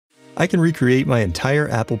I can recreate my entire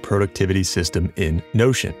Apple productivity system in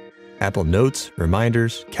Notion. Apple Notes,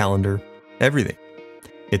 reminders, calendar, everything.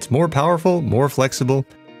 It's more powerful, more flexible,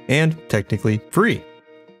 and technically free.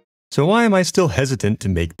 So why am I still hesitant to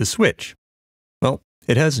make the switch? Well,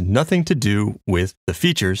 it has nothing to do with the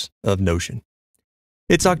features of Notion.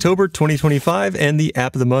 It's October 2025, and the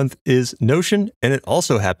app of the month is Notion, and it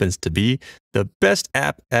also happens to be the best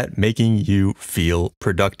app at making you feel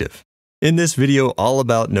productive. In this video all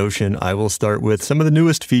about Notion, I will start with some of the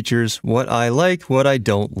newest features, what I like, what I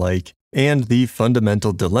don't like, and the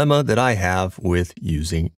fundamental dilemma that I have with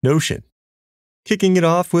using Notion. Kicking it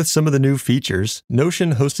off with some of the new features,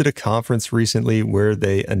 Notion hosted a conference recently where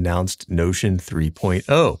they announced Notion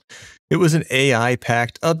 3.0. It was an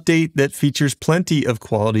AI-packed update that features plenty of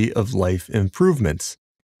quality of life improvements.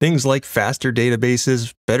 Things like faster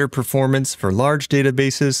databases, better performance for large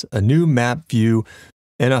databases, a new map view,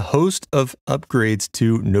 and a host of upgrades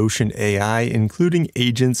to Notion AI, including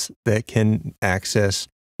agents that can access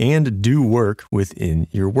and do work within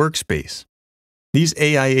your workspace. These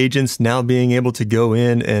AI agents now being able to go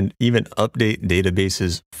in and even update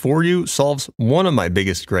databases for you solves one of my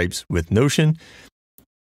biggest gripes with Notion,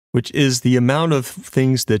 which is the amount of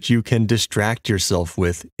things that you can distract yourself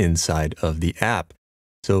with inside of the app.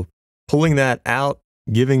 So pulling that out,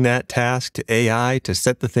 giving that task to AI to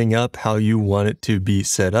set the thing up how you want it to be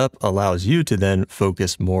set up allows you to then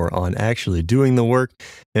focus more on actually doing the work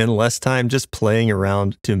and less time just playing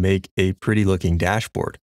around to make a pretty looking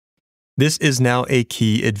dashboard. This is now a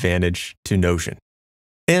key advantage to Notion.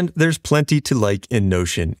 And there's plenty to like in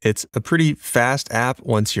Notion. It's a pretty fast app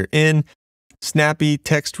once you're in. Snappy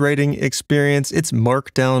text writing experience. It's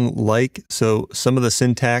Markdown-like, so some of the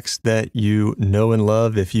syntax that you know and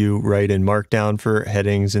love if you write in Markdown for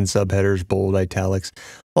headings and subheaders, bold, italics,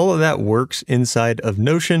 all of that works inside of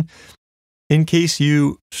Notion. In case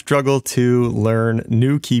you struggle to learn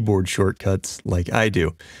new keyboard shortcuts like I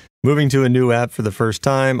do. Moving to a new app for the first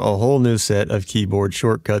time, a whole new set of keyboard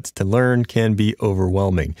shortcuts to learn can be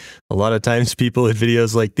overwhelming. A lot of times people in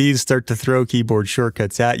videos like these start to throw keyboard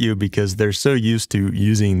shortcuts at you because they're so used to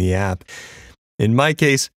using the app. In my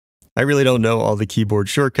case, I really don't know all the keyboard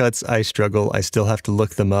shortcuts. I struggle. I still have to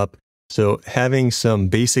look them up. So having some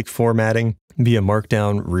basic formatting via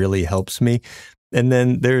Markdown really helps me. And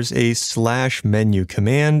then there's a /menu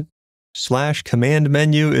command. /command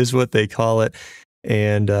menu is what they call it.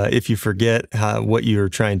 And if you forget what you're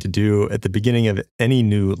trying to do at the beginning of any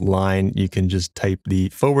new line, you can just type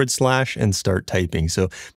the / and start typing. So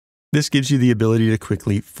this gives you the ability to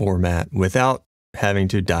quickly format without having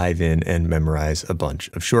to dive in and memorize a bunch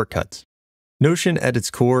of shortcuts. Notion at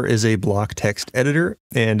its core is a block text editor.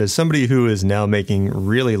 And as somebody who is now making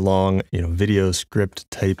really long, video script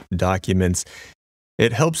type documents,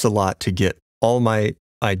 it helps a lot to get all my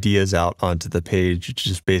ideas out onto the page,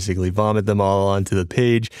 just basically vomit them all onto the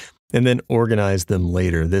page and then organize them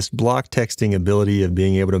later. This block texting ability of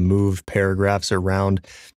being able to move paragraphs around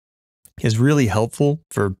is really helpful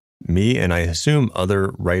for me, and I assume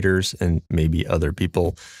other writers and maybe other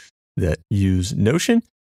people that use Notion.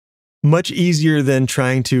 Much easier than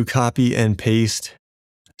trying to copy and paste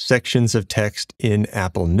sections of text in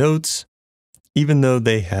Apple Notes, even though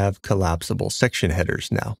they have collapsible section headers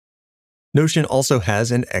now. Notion also has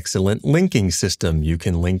an excellent linking system. You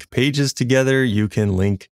can link pages together. You can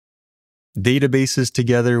link databases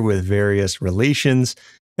together with various relations.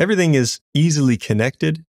 Everything is easily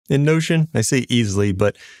connected in Notion. I say easily,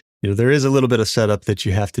 but there is a little bit of setup that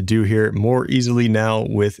you have to do here more easily now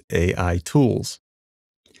with AI tools.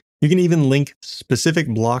 You can even link specific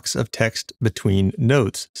blocks of text between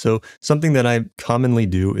notes. So something that I commonly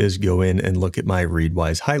do is go in and look at my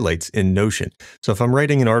Readwise highlights in Notion. So if I'm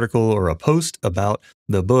writing an article or a post about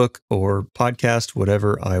the book or podcast,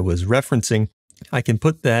 whatever I was referencing, I can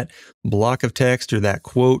put that block of text or that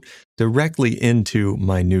quote directly into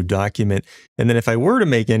my new document. And then if I were to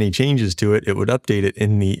make any changes to it, it would update it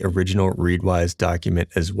in the original Readwise document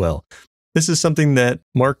as well. This is something that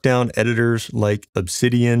Markdown editors like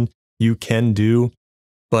Obsidian you can do,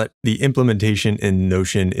 but the implementation in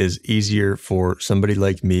Notion is easier for somebody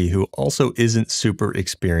like me who also isn't super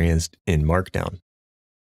experienced in Markdown.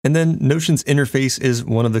 And then Notion's interface is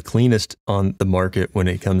one of the cleanest on the market when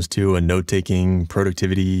it comes to a note-taking,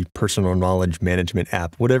 productivity, personal knowledge management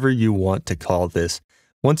app, whatever you want to call this.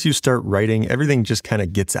 Once you start writing, everything just kind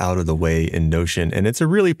of gets out of the way in Notion, and it's a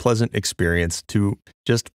really pleasant experience to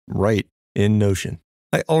just write in Notion.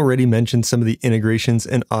 I already mentioned some of the integrations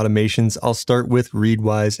and automations. I'll start with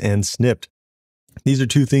Readwise and Snipd. These are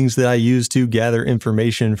two things that I use to gather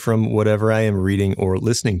information from whatever I am reading or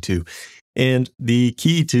listening to. And the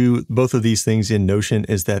key to both of these things in Notion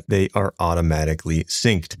is that they are automatically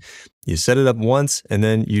synced. You set it up once and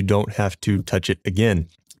then you don't have to touch it again.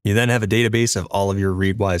 You then have a database of all of your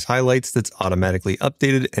Readwise highlights that's automatically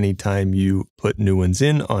updated anytime you put new ones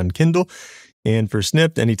in on Kindle. And for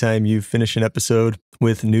Snipd, anytime you finish an episode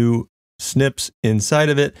with new snips inside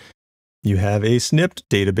of it, you have a Snipd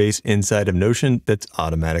database inside of Notion that's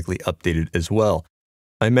automatically updated as well.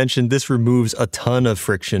 I mentioned this removes a ton of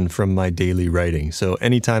friction from my daily writing. So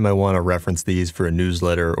anytime I want to reference these for a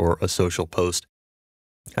newsletter or a social post,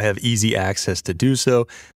 I have easy access to do so.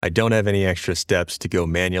 I don't have any extra steps to go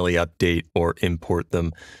manually update or import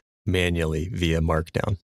them manually via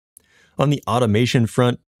Markdown. On the automation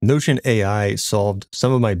front, Notion AI solved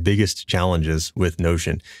some of my biggest challenges with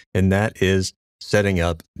Notion, and that is setting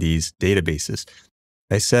up these databases.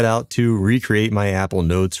 I set out to recreate my Apple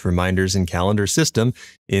Notes, reminders, and calendar system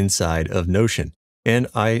inside of Notion, and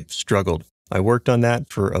I struggled. I worked on that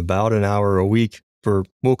for about an hour a week for,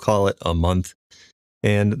 we'll call it a month.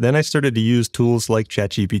 And then I started to use tools like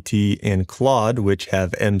ChatGPT and Claude, which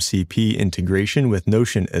have MCP integration with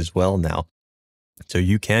Notion as well now. So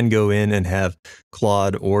you can go in and have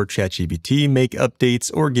Claude or ChatGPT make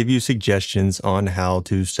updates or give you suggestions on how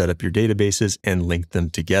to set up your databases and link them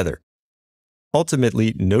together.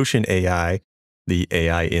 Ultimately, Notion AI, the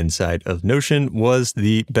AI inside of Notion, was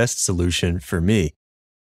the best solution for me.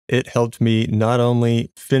 It helped me not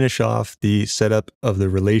only finish off the setup of the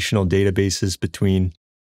relational databases between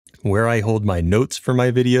where I hold my notes for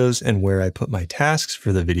my videos and where I put my tasks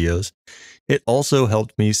for the videos, it also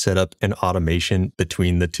helped me set up an automation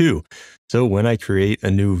between the two. So when I create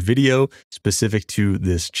a new video specific to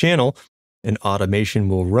this channel, an automation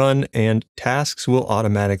will run and tasks will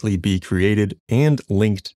automatically be created and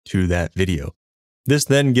linked to that video. This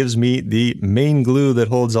then gives me the main glue that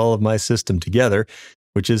holds all of my system together,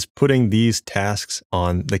 which is putting these tasks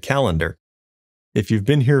on the calendar. If you've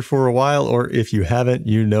been here for a while, or if you haven't,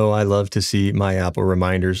 you know I love to see my Apple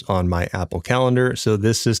reminders on my Apple Calendar, so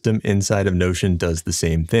this system inside of Notion does the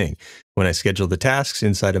same thing. When I schedule the tasks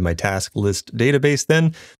inside of my task list database,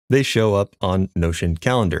 then they show up on Notion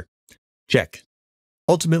Calendar. Check.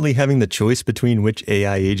 Ultimately, having the choice between which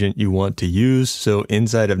AI agent you want to use. So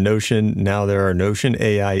inside of Notion, now there are Notion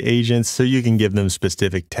AI agents, so you can give them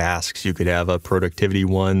specific tasks. You could have a productivity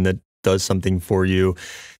one that does something for you.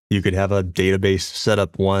 You could have a database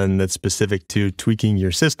setup one that's specific to tweaking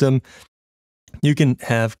your system. You can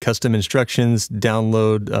have custom instructions,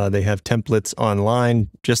 download. They have templates online,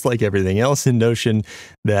 just like everything else in Notion,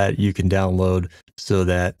 that you can download so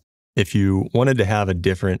that if you wanted to have a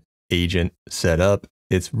different agent set up,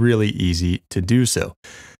 it's really easy to do so.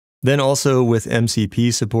 Then also with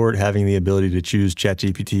MCP support, having the ability to choose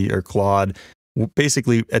ChatGPT or Claude,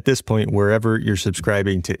 basically at this point, wherever you're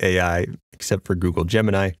subscribing to AI, except for Google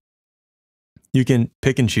Gemini, you can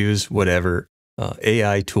pick and choose whatever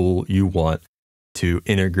AI tool you want to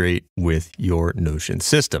integrate with your Notion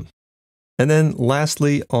system. And then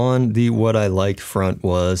lastly, on the what I like front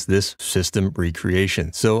was this system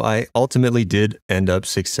recreation. So I ultimately did end up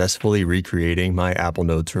successfully recreating my Apple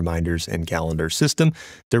Notes, reminders, and calendar system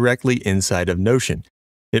directly inside of Notion.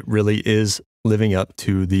 It really is living up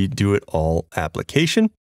to the do-it-all application.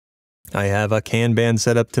 I have a Kanban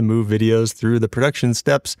set up to move videos through the production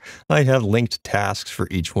steps. I have linked tasks for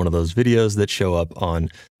each one of those videos that show up on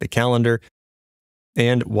the calendar.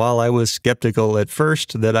 And while I was skeptical at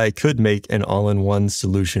first that I could make an all-in-one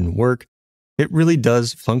solution work, it really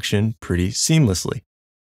does function pretty seamlessly.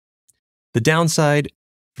 The downside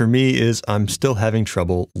for me is I'm still having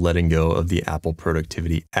trouble letting go of the Apple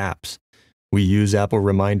productivity apps. We use Apple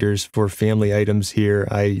reminders for family items here.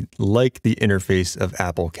 I like the interface of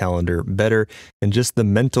Apple Calendar better, and just the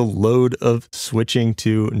mental load of switching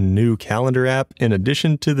to a new calendar app in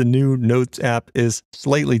addition to the new Notes app is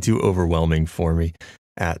slightly too overwhelming for me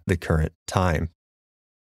at the current time.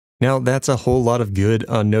 Now, that's a whole lot of good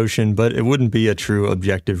on Notion, but it wouldn't be a true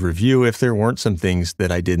objective review if there weren't some things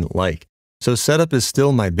that I didn't like. So setup is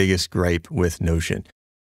still my biggest gripe with Notion.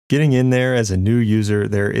 Getting in there as a new user,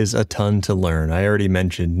 there is a ton to learn. I already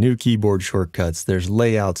mentioned new keyboard shortcuts, there's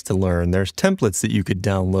layouts to learn, there's templates that you could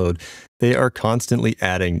download. They are constantly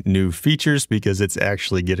adding new features because it's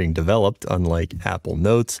actually getting developed, unlike Apple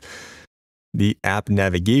Notes. The app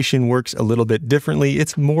navigation works a little bit differently.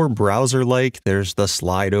 It's more browser-like. There's the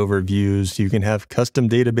slide overviews. You can have custom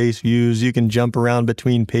database views. You can jump around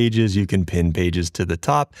between pages. You can pin pages to the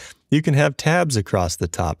top. You can have tabs across the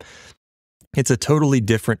top. It's a totally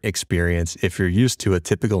different experience if you're used to a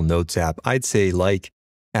typical Notes app. I'd say like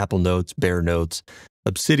Apple Notes, Bear Notes.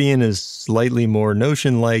 Obsidian is slightly more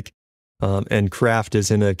Notion-like. and craft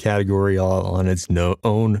is in a category all on its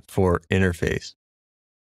own for interface.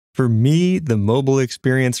 For me, the mobile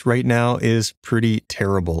experience right now is pretty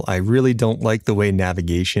terrible. I really don't like the way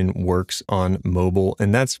navigation works on mobile,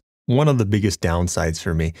 and that's one of the biggest downsides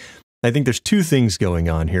for me. I think there's two things going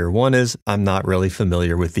on here. One is I'm not really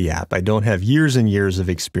familiar with the app. I don't have years and years of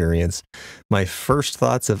experience. My first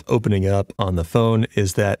thoughts of opening it up on the phone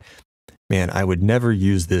is that, man, I would never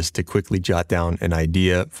use this to quickly jot down an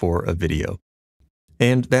idea for a video.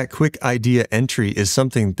 And that quick idea entry is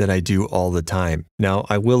something that I do all the time. Now,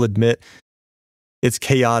 I will admit it's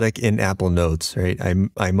chaotic in Apple Notes, right?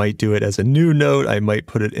 I might do it as a new note. I might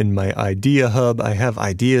put it in my idea hub. I have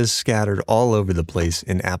ideas scattered all over the place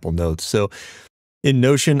in Apple Notes. So in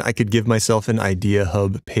Notion, I could give myself an idea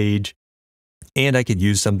hub page, and I could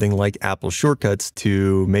use something like Apple Shortcuts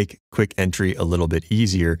to make quick entry a little bit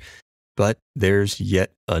easier. But there's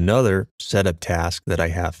yet another setup task that I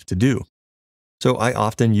have to do. So I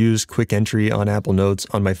often use quick entry on Apple Notes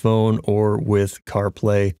on my phone or with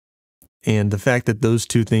CarPlay. And the fact that those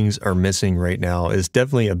two things are missing right now is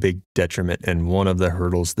definitely a big detriment and one of the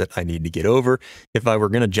hurdles that I need to get over if I were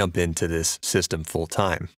going to jump into this system full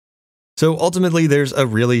time. So ultimately, there's a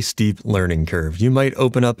really steep learning curve. You might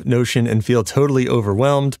open up Notion and feel totally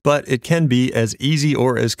overwhelmed, but it can be as easy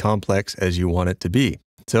or as complex as you want it to be.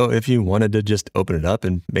 So if you wanted to just open it up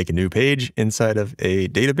and make a new page inside of a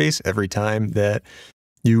database every time that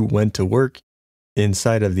you went to work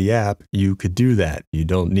inside of the app, you could do that. You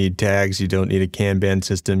don't need tags. You don't need a Kanban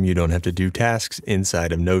system. You don't have to do tasks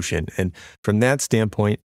inside of Notion. And from that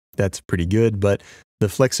standpoint, that's pretty good. But the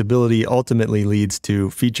flexibility ultimately leads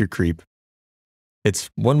to feature creep. It's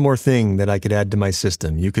one more thing that I could add to my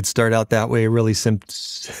system. You could start out that way really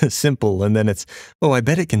simple, and then it's, oh, I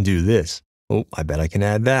bet it can do this. Oh, I bet I can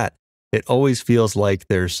add that. It always feels like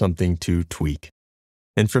there's something to tweak.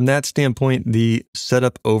 And from that standpoint, the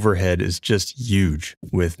setup overhead is just huge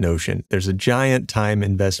with Notion. There's a giant time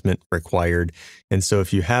investment required. And so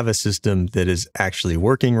if you have a system that is actually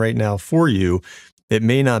working right now for you, it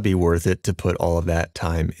may not be worth it to put all of that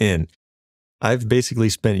time in. I've basically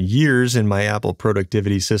spent years in my Apple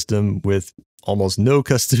productivity system with almost no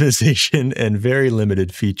customization and very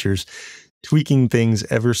limited features, tweaking things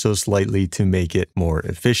ever so slightly to make it more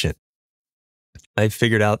efficient. I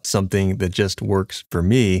figured out something that just works for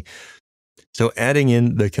me. So adding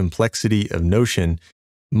in the complexity of Notion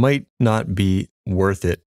might not be worth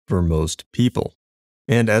it for most people.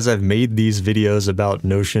 And as I've made these videos about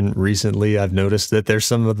Notion recently, I've noticed that there's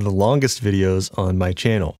some of the longest videos on my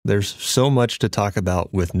channel. There's so much to talk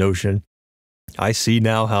about with Notion. I see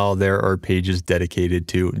now how there are pages dedicated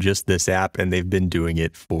to just this app, and they've been doing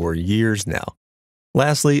it for years now.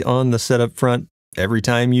 Lastly, on the setup front, every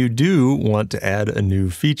time you do want to add a new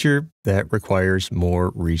feature, that requires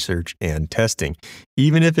more research and testing.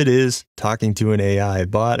 Even if it is talking to an AI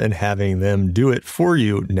bot and having them do it for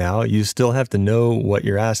you now, you still have to know what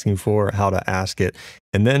you're asking for, how to ask it,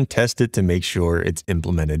 and then test it to make sure it's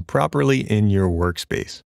implemented properly in your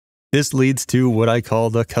workspace. This leads to what I call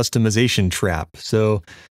the customization trap. So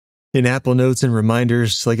in Apple Notes and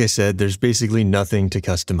Reminders, like I said, there's basically nothing to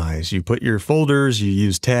customize. You put your folders, you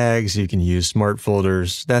use tags, you can use smart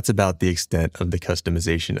folders. That's about the extent of the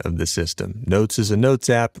customization of the system. Notes is a Notes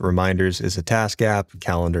app, Reminders is a task app,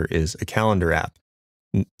 Calendar is a calendar app.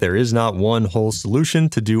 There is not one whole solution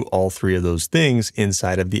to do all three of those things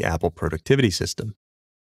inside of the Apple productivity system.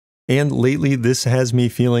 And lately, this has me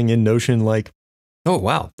feeling in Notion like, oh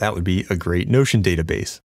wow, that would be a great Notion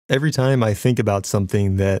database. Every time I think about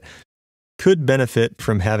something that could benefit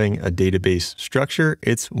from having a database structure,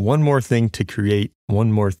 it's one more thing to create,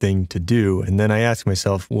 one more thing to do, and then I ask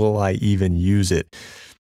myself, will I even use it?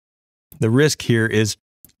 The risk here is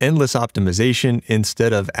endless optimization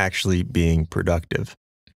instead of actually being productive.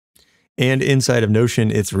 And inside of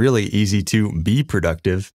Notion, it's really easy to be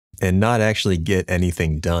productive and not actually get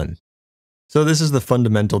anything done. So this is the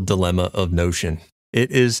fundamental dilemma of Notion.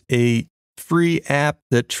 It is a free app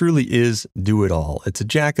that truly is do-it-all. It's a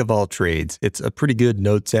jack of all trades. It's a pretty good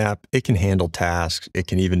notes app. It can handle tasks. It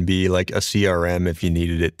can even be like a CRM if you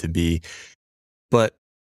needed it to be. But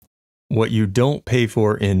what you don't pay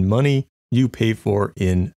for in money, you pay for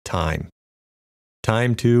in time.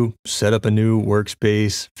 Time to set up a new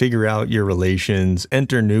workspace, figure out your relations,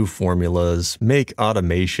 enter new formulas, make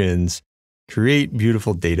automations, create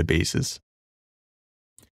beautiful databases.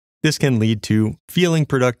 This can lead to feeling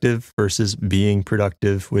productive versus being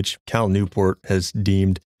productive, which Cal Newport has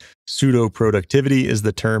deemed pseudo-productivity is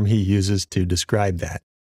the term he uses to describe that.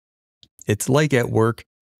 It's like at work,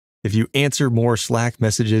 if you answer more Slack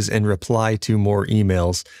messages and reply to more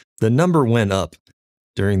emails, the number went up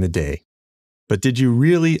during the day. but did you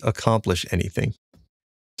really accomplish anything?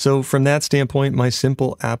 So from that standpoint, my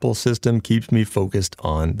simple Apple system keeps me focused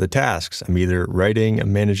on the tasks. I'm either writing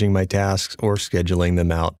and managing my tasks or scheduling them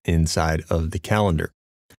out inside of the calendar.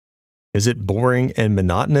 Is it boring and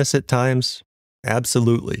monotonous at times?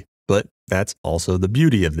 Absolutely, but that's also the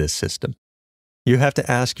beauty of this system. You have to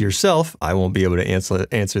ask yourself, I won't be able to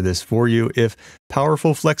answer this for you, if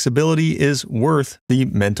powerful flexibility is worth the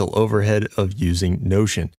mental overhead of using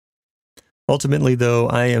Notion. Ultimately, though,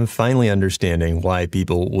 I am finally understanding why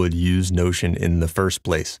people would use Notion in the first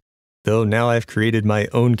place. Though now I've created my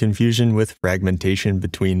own confusion with fragmentation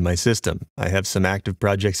between my system. I have some active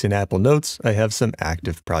projects in Apple Notes. I have some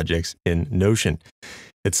active projects in Notion.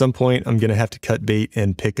 At some point, I'm going to have to cut bait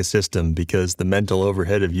and pick a system because the mental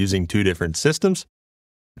overhead of using two different systems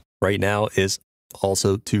right now is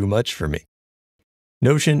also too much for me.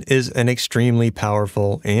 Notion is an extremely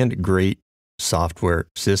powerful and great software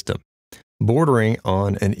system, bordering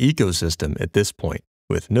on an ecosystem at this point.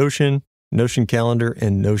 With Notion, Notion Calendar,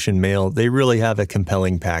 and Notion Mail, they really have a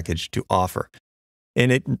compelling package to offer.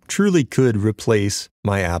 And it truly could replace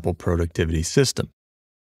my Apple productivity system.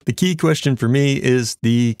 The key question for me is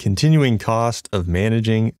the continuing cost of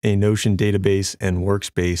managing a Notion database and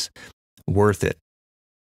workspace worth it?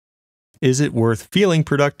 Is it worth feeling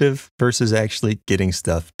productive versus actually getting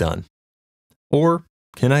stuff done? Or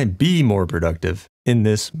can I be more productive in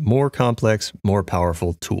this more complex, more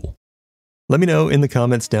powerful tool? Let me know in the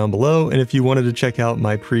comments down below, and if you wanted to check out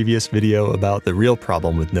my previous video about the real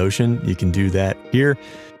problem with Notion, you can do that here.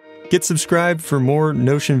 Get subscribed for more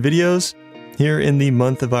Notion videos here in the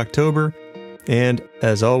month of October, and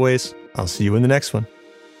as always, I'll see you in the next one.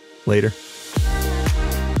 Later.